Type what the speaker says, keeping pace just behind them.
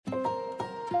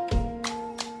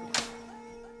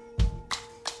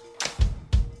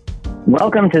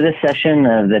Welcome to this session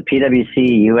of the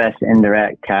PwC U.S.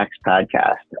 Indirect Tax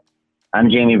Podcast. I'm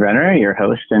Jamie Brenner, your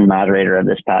host and moderator of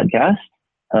this podcast,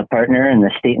 a partner in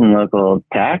the state and local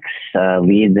tax,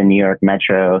 lead the New York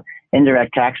Metro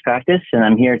Indirect Tax Practice, and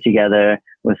I'm here together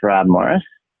with Rob Morris.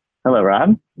 Hello,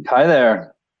 Rob. Hi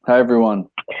there. Hi, everyone.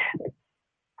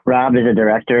 Rob is a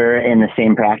director in the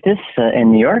same practice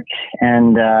in New York,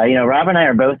 and Rob and I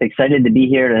are both excited to be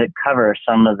here to cover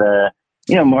some of the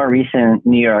more recent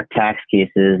New York tax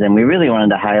cases, and we really wanted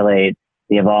to highlight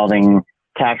the evolving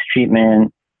tax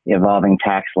treatment, the evolving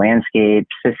tax landscape,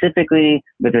 specifically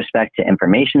with respect to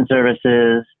information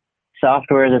services,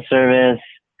 software as a service,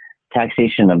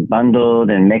 taxation of bundled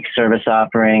and mixed service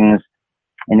offerings,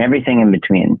 and everything in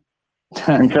between.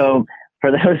 And so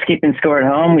for those keeping score at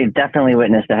home, we've definitely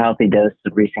witnessed a healthy dose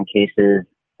of recent cases,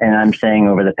 and I'm saying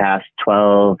over the past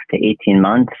 12 to 18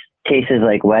 months. Cases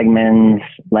like Wegmans,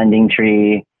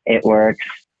 LendingTree, It Works,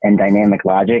 and Dynamic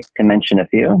Logic, to mention a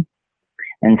few.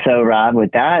 And so, Rob,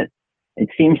 with that, it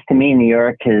seems to me New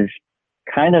York has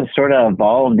kind of sort of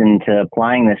evolved into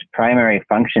applying this primary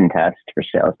function test for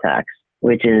sales tax,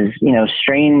 which is,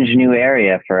 strange new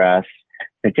area for us,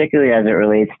 particularly as it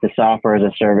relates to software as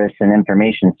a service and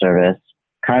information service,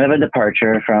 kind of a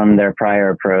departure from their prior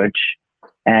approach.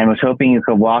 And was hoping you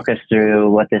could walk us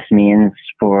through what this means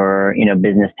for,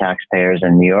 business taxpayers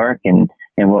in New York and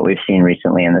what we've seen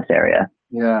recently in this area.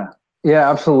 Yeah,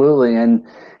 absolutely. And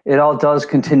it all does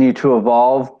continue to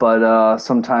evolve, but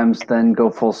sometimes then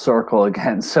go full circle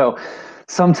again. So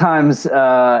sometimes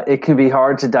it can be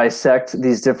hard to dissect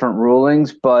these different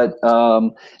rulings, but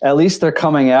at least they're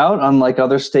coming out, unlike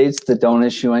other states that don't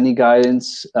issue any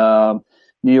guidance. New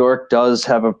York does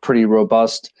have a pretty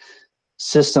robust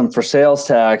system for sales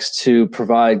tax to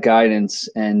provide guidance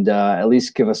and at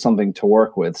least give us something to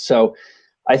work with. So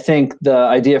I think the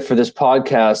idea for this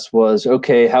podcast was,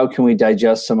 okay, how can we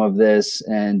digest some of this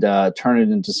and turn it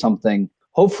into something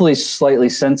hopefully slightly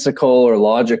sensical or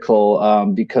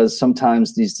logical, because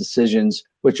sometimes these decisions,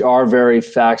 which are very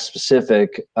fact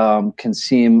specific, can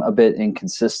seem a bit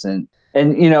inconsistent.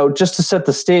 And, just to set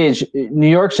the stage, New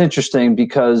York's interesting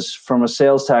because from a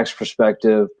sales tax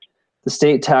perspective, the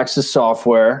state taxes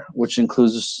software, which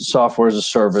includes software as a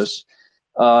service,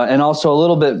 and also a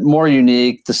little bit more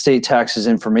unique, the state taxes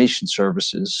information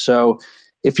services. So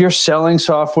if you're selling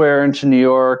software into New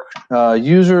York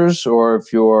users, or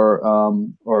if you're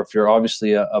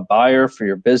obviously a buyer for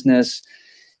your business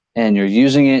and you're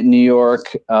using it in New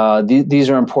York,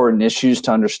 these are important issues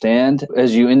to understand.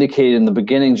 As you indicated in the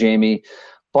beginning, Jamie,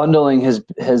 bundling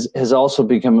has also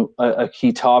become a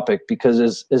key topic because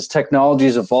as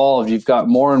technologies evolve, you've got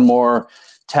more and more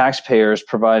taxpayers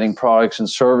providing products and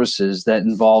services that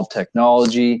involve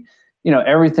technology.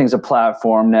 Everything's a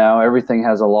platform now. Everything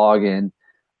has a login.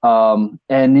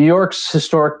 And New York's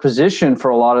historic position for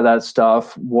a lot of that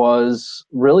stuff was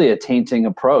really a tainting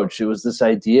approach. It was this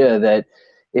idea that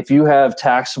if you have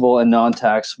taxable and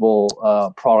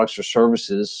non-taxable products or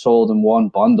services sold in one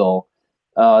bundle,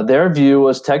 their view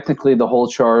was technically the whole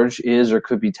charge is or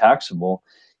could be taxable,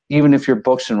 even if your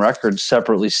books and records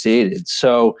separately stated.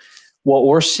 So what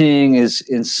we're seeing is,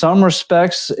 in some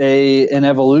respects, an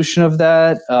evolution of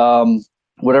that,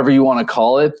 whatever you want to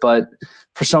call it. But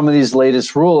for some of these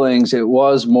latest rulings, it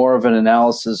was more of an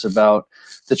analysis about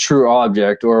the true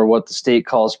object, or what the state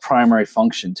calls primary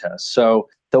function test. So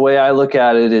the way I look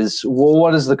at it is, well,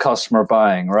 what is the customer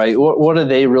buying, right? What are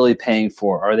they really paying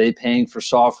for? Are they paying for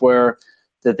software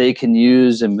that they can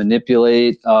use and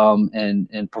manipulate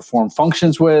and perform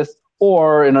functions with?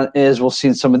 Or, as we'll see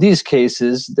in some of these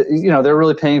cases, they're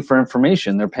really paying for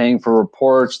information. They're paying for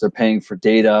reports. They're paying for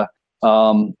data.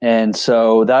 And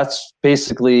so that's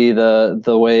basically the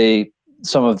way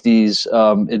some of these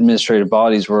administrative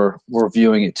bodies were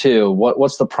viewing it too.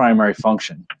 What's the primary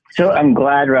function? So I'm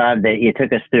glad, Rob, that you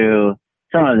took us through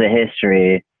some of the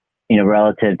history,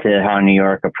 relative to how New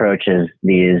York approaches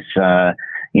these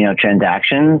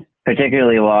transactions,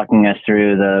 particularly walking us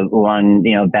through the one,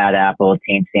 bad apple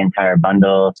taints the entire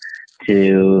bundle,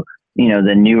 to,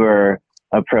 the newer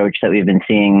approach that we've been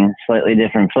seeing, slightly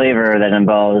different flavor that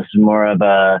involves more of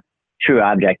a true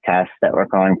object test that we're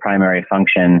calling primary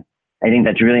function. I think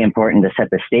that's really important to set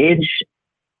the stage.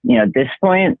 At this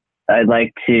point, I'd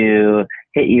like to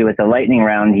hit you with a lightning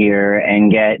round here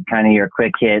and get kind of your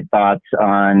quick hit thoughts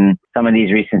on some of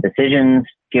these recent decisions.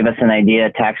 Give us an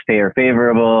idea, taxpayer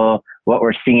favorable, what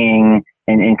we're seeing,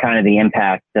 and kind of the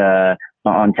impact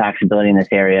on taxability in this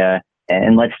area.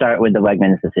 And let's start with the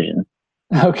Wegmans decision.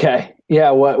 Okay.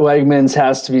 Yeah, what Wegmans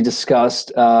has to be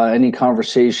discussed, any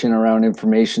conversation around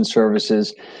information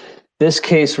services. This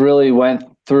case really went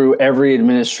through every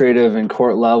administrative and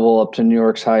court level up to New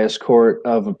York's highest court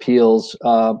of appeals.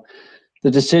 The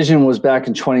decision was back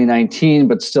in 2019,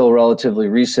 but still relatively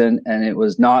recent, and it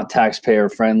was not taxpayer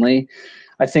friendly.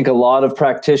 I think a lot of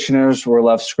practitioners were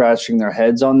left scratching their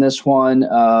heads on this one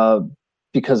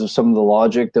because of some of the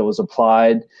logic that was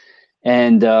applied.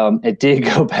 And it did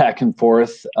go back and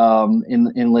forth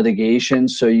in litigation,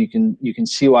 so you can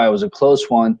see why it was a close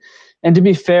one. And to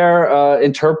be fair,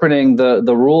 interpreting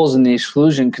the rules and the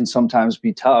exclusion can sometimes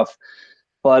be tough.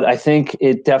 But I think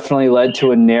it definitely led to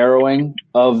a narrowing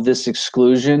of this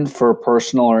exclusion for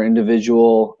personal or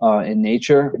individual in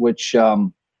nature, which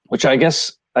I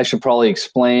guess I should probably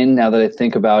explain now that I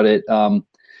think about it.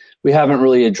 We haven't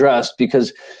really addressed,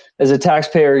 because as a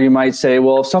taxpayer, you might say,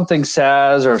 well, if something's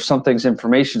SaaS or if something's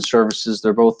information services,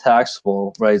 they're both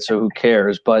taxable, right? So who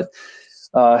cares? But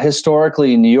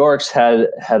historically, New York's had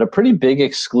a pretty big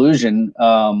exclusion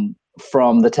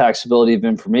from the taxability of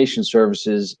information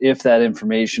services if that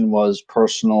information was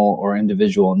personal or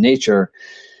individual in nature.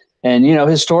 And,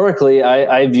 historically,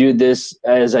 I viewed this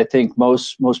as I think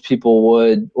most people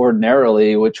would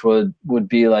ordinarily, which would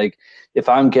be like, if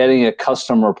I'm getting a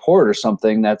custom report or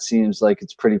something, that seems like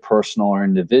it's pretty personal or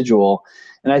individual.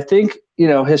 And I think,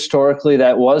 historically,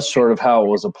 that was sort of how it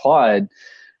was applied.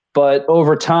 But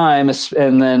over time,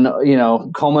 and then,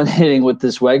 culminating with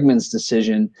this Wegmans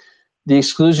decision, the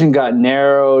exclusion got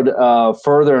narrowed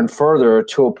further and further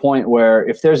to a point where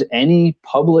if there's any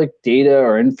public data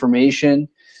or information,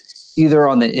 either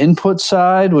on the input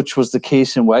side, which was the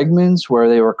case in Wegmans, where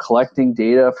they were collecting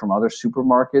data from other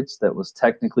supermarkets that was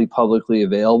technically publicly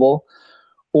available,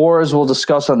 or as we'll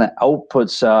discuss on the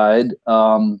output side,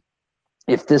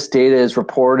 if this data is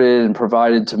reported and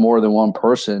provided to more than one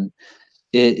person,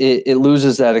 it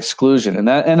loses that exclusion. And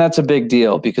that's a big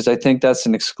deal, because I think that's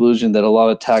an exclusion that a lot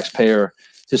of taxpayer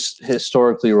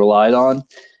historically relied on.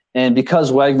 And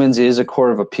because Wegmans is a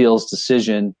court of appeals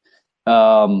decision,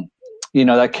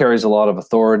 that carries a lot of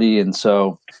authority, and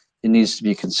so it needs to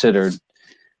be considered.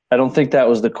 I don't think that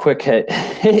was the quick hit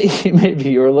maybe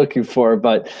you were looking for,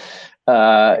 but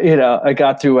I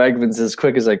got through Wegmans as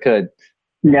quick as I could.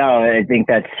 No, I think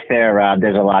that's fair, Rob.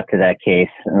 There's a lot to that case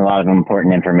and a lot of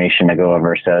important information to go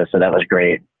over. So that was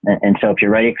great. And so if you're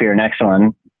ready for your next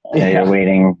one, you're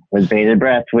waiting with bated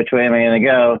breath, which way am I going to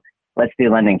go? Let's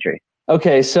do LendingTree.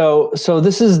 Okay, so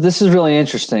this is really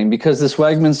interesting, because this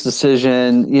Wegmans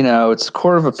decision, it's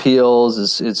Court of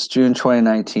Appeals, it's June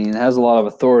 2019, it has a lot of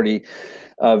authority,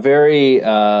 very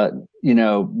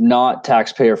not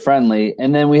taxpayer friendly.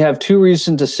 And then we have two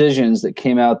recent decisions that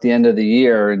came out at the end of the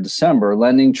year in December.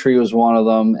 LendingTree was one of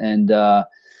them, and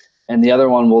the other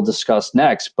one we'll discuss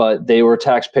next, but they were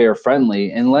taxpayer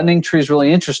friendly. And LendingTree is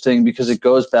really interesting because it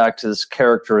goes back to this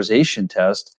characterization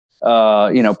test.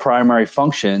 Primary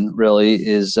function really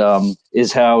is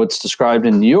how it's described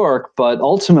in New York, but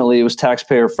ultimately it was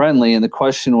taxpayer friendly. And the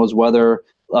question was whether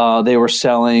they were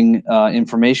selling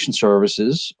information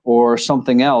services or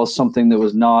something else, something that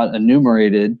was not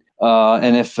enumerated.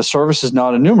 And if a service is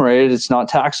not enumerated, it's not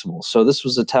taxable. So this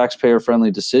was a taxpayer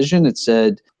friendly decision. It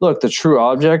said, look, the true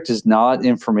object is not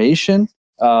information.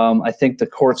 I think the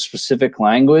court's specific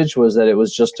language was that it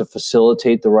was just to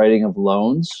facilitate the writing of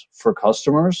loans for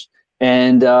customers,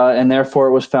 and therefore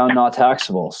it was found not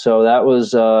taxable. So that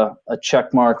was a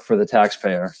check mark for the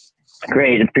taxpayer.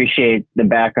 Great. Appreciate the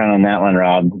background on that one,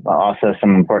 Rob. Also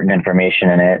some important information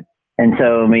in it. And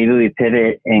so maybe we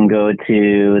pivot and go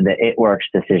to the It Works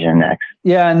decision next.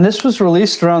 Yeah, and this was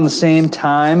released around the same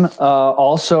time,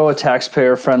 also a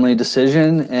taxpayer-friendly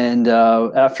decision. And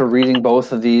after reading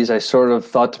both of these, I sort of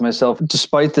thought to myself,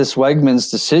 despite this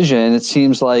Wegmans decision, it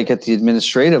seems like at the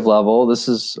administrative level, this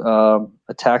is a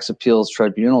tax appeals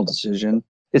tribunal decision.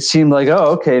 It seemed like,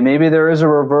 maybe there is a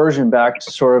reversion back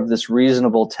to sort of this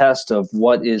reasonable test of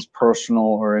what is personal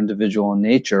or individual in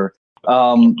nature.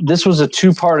 This was a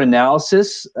two-part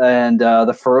analysis, and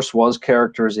the first was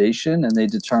characterization, and they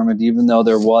determined even though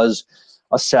there was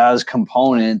a SaaS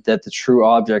component that the true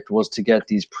object was to get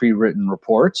these pre-written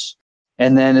reports.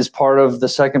 And then as part of the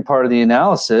second part of the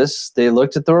analysis, they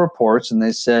looked at the reports and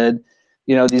they said,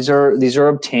 these are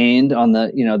obtained on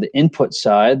the, the input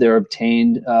side, they're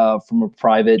obtained from a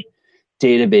private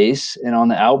database, and on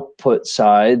the output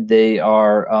side, they're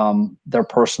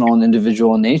personal and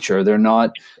individual in nature. They're not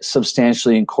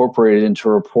substantially incorporated into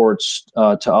reports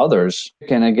to others.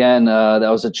 And again, that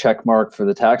was a check mark for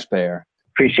the taxpayer.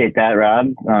 Appreciate that, Rob.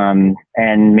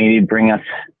 And maybe bring us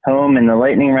home in the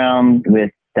lightning round with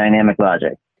dynamic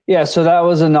logic. Yeah, so that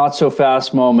was a not so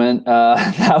fast moment.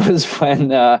 That was when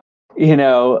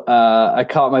I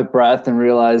caught my breath and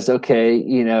realized, okay,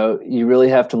 you really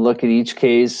have to look at each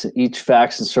case, each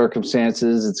facts and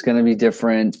circumstances. It's going to be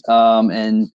different.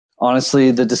 And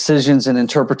honestly, the decisions and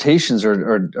interpretations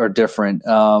are different.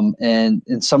 And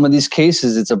in some of these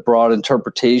cases, it's a broad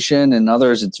interpretation. In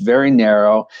others, it's very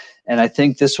narrow. And I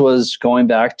think this was going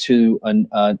back to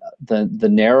the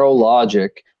narrow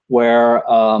logic where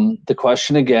the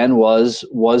question again was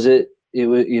it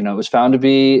was found to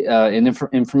be an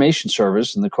information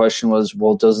service, and the question was,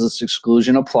 well, does this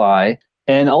exclusion apply?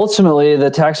 And ultimately, the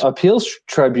Tax Appeals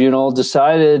Tribunal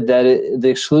decided that the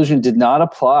exclusion did not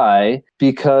apply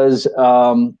because,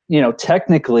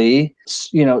 technically,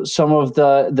 some of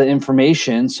the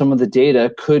information, some of the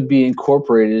data could be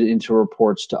incorporated into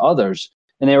reports to others.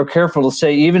 And they were careful to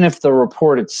say, even if the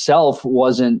report itself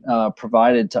wasn't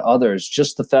provided to others,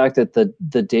 just the fact that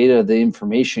the data, the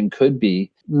information could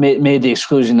be, made the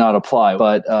exclusion not apply.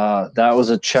 But that was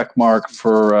a check mark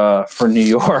for New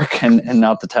York and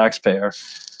not the taxpayer.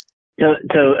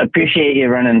 So appreciate you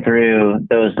running through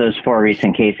those 4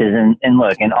 recent cases. And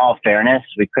look, in all fairness,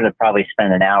 we could have probably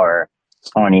spent an hour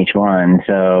on each one.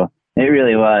 So it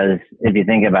really was, if you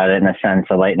think about it, in a sense,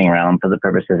 a lightning round for the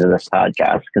purposes of this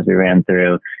podcast, because we ran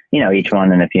through, each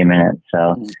one in a few minutes.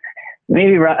 So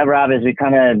maybe, Rob, as we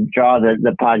kind of draw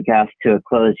the podcast to a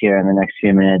close here in the next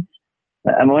few minutes,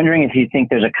 I'm wondering if you think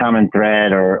there's a common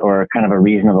thread or kind of a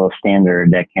reasonable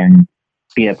standard that can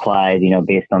be applied,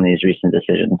 based on these recent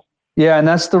decisions. Yeah, and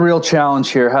that's the real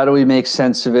challenge here. How do we make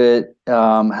sense of it?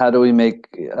 How do we make,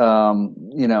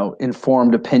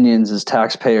 informed opinions as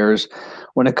taxpayers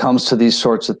when it comes to these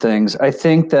sorts of things? I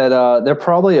think that there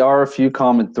probably are a few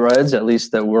common threads, at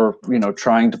least that we're,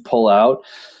 trying to pull out.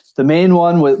 The main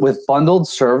one with bundled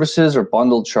services or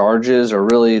bundled charges, or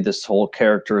really this whole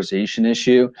characterization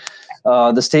issue.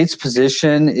 The state's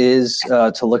position is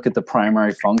to look at the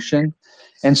primary function.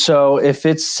 And so if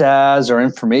it's SaaS or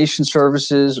information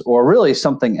services or really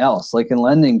something else, like in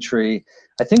LendingTree,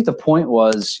 I think the point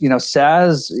was,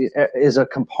 SaaS is a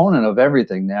component of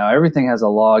everything now. Everything has a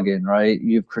login, right?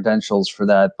 You have credentials for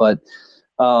that. But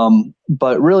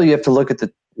really you have to look at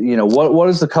the, what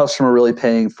is the customer really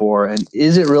paying for? And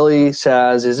is it really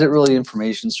SaaS? Is it really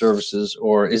information services?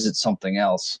 Or is it something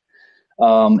else?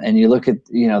 And you look at,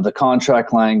 the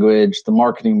contract language, the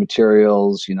marketing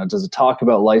materials, does it talk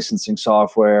about licensing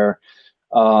software,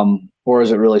 or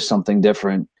is it really something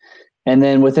different? And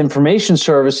then with information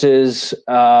services,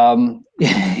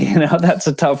 that's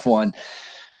a tough one.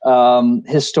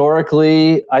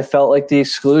 Historically, I felt like the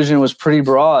exclusion was pretty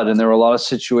broad, and there were a lot of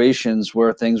situations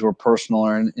where things were personal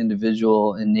or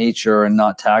individual in nature and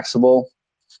not taxable.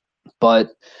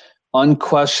 But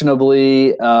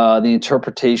unquestionably, the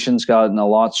interpretation's gotten a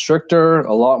lot stricter,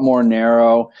 a lot more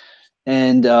narrow.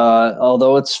 And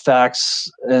although it's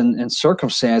facts and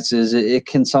circumstances, it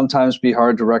can sometimes be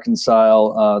hard to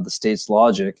reconcile the state's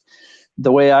logic.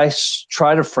 The way I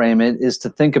try to frame it is to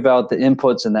think about the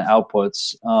inputs and the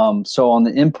outputs. So on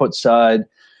the input side,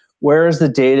 where is the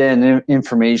data and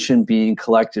information being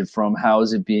collected from? How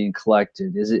is it being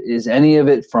collected? Is any of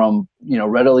it from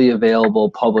readily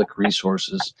available public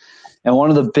resources? And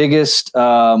one of the biggest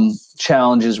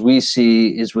challenges we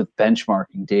see is with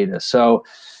benchmarking data. So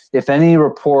if any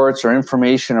reports or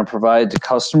information are provided to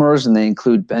customers and they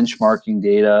include benchmarking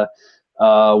data,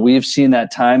 we've seen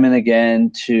that time and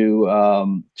again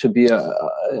to be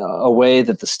a way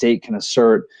that the state can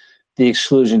assert the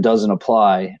exclusion doesn't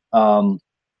apply.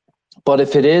 But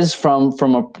if it is from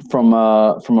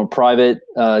a private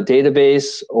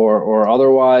database or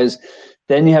otherwise,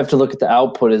 then you have to look at the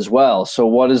output as well. So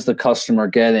what is the customer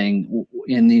getting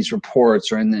in these reports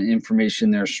or in the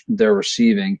information they're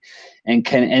receiving? And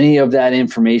can any of that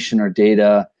information or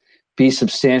data be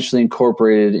substantially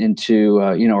incorporated into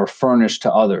or furnished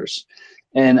to others?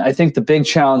 And I think the big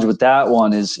challenge with that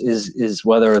one is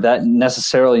whether that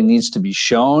necessarily needs to be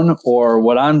shown, or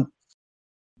what I'm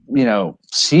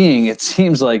seeing, it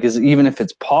seems like, is even if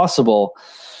it's possible,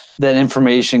 that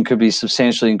information could be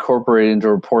substantially incorporated into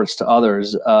reports to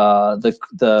others. The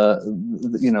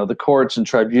courts and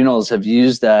tribunals have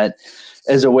used that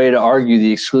as a way to argue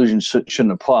the exclusion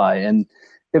shouldn't apply. And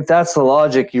if that's the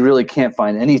logic, you really can't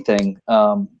find anything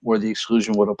where the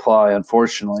exclusion would apply,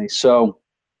 unfortunately. So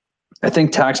I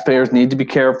think taxpayers need to be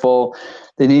careful.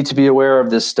 They need to be aware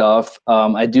of this stuff.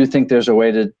 I do think there's a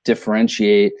way to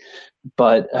differentiate,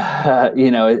 but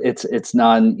it's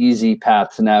not an easy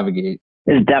path to navigate.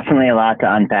 There's definitely a lot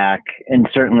to unpack, and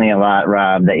certainly a lot,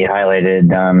 Rob, that you highlighted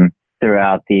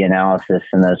throughout the analysis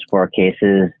in those 4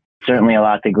 cases. Certainly a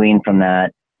lot to glean from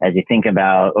that as you think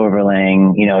about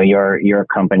overlaying, your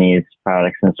company's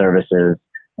products and services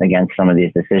against some of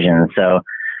these decisions. So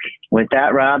with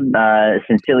that, Rob,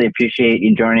 sincerely appreciate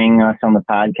you joining us on the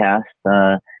podcast.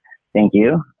 Thank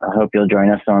you. I hope you'll join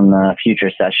us on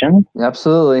future sessions.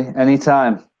 Absolutely.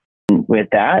 Anytime. With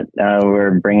that,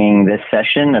 we're bringing this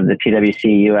session of the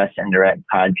PwC US Indirect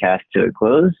podcast to a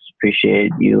close.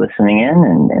 Appreciate you listening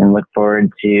in and look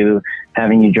forward to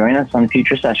having you join us on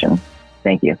future sessions.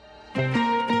 Thank you.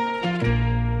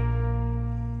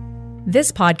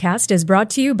 This podcast is brought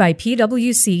to you by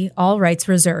PwC, all rights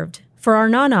reserved. For our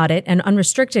non-audit and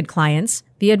unrestricted clients,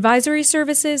 the advisory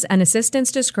services and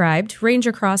assistance described range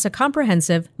across a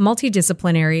comprehensive,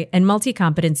 multidisciplinary, and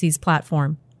multi-competencies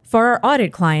platform. For our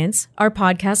audit clients, our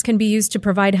podcast can be used to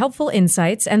provide helpful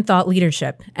insights and thought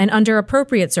leadership, and under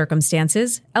appropriate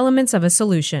circumstances, elements of a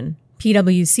solution.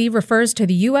 PwC refers to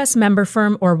the U.S. member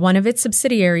firm or one of its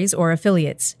subsidiaries or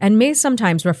affiliates, and may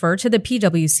sometimes refer to the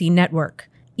PwC network.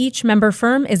 Each member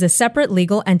firm is a separate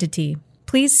legal entity.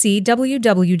 Please see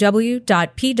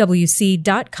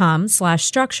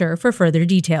www.pwc.com/structure for further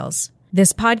details.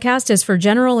 This podcast is for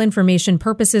general information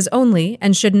purposes only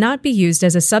and should not be used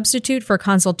as a substitute for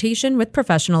consultation with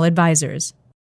professional advisors.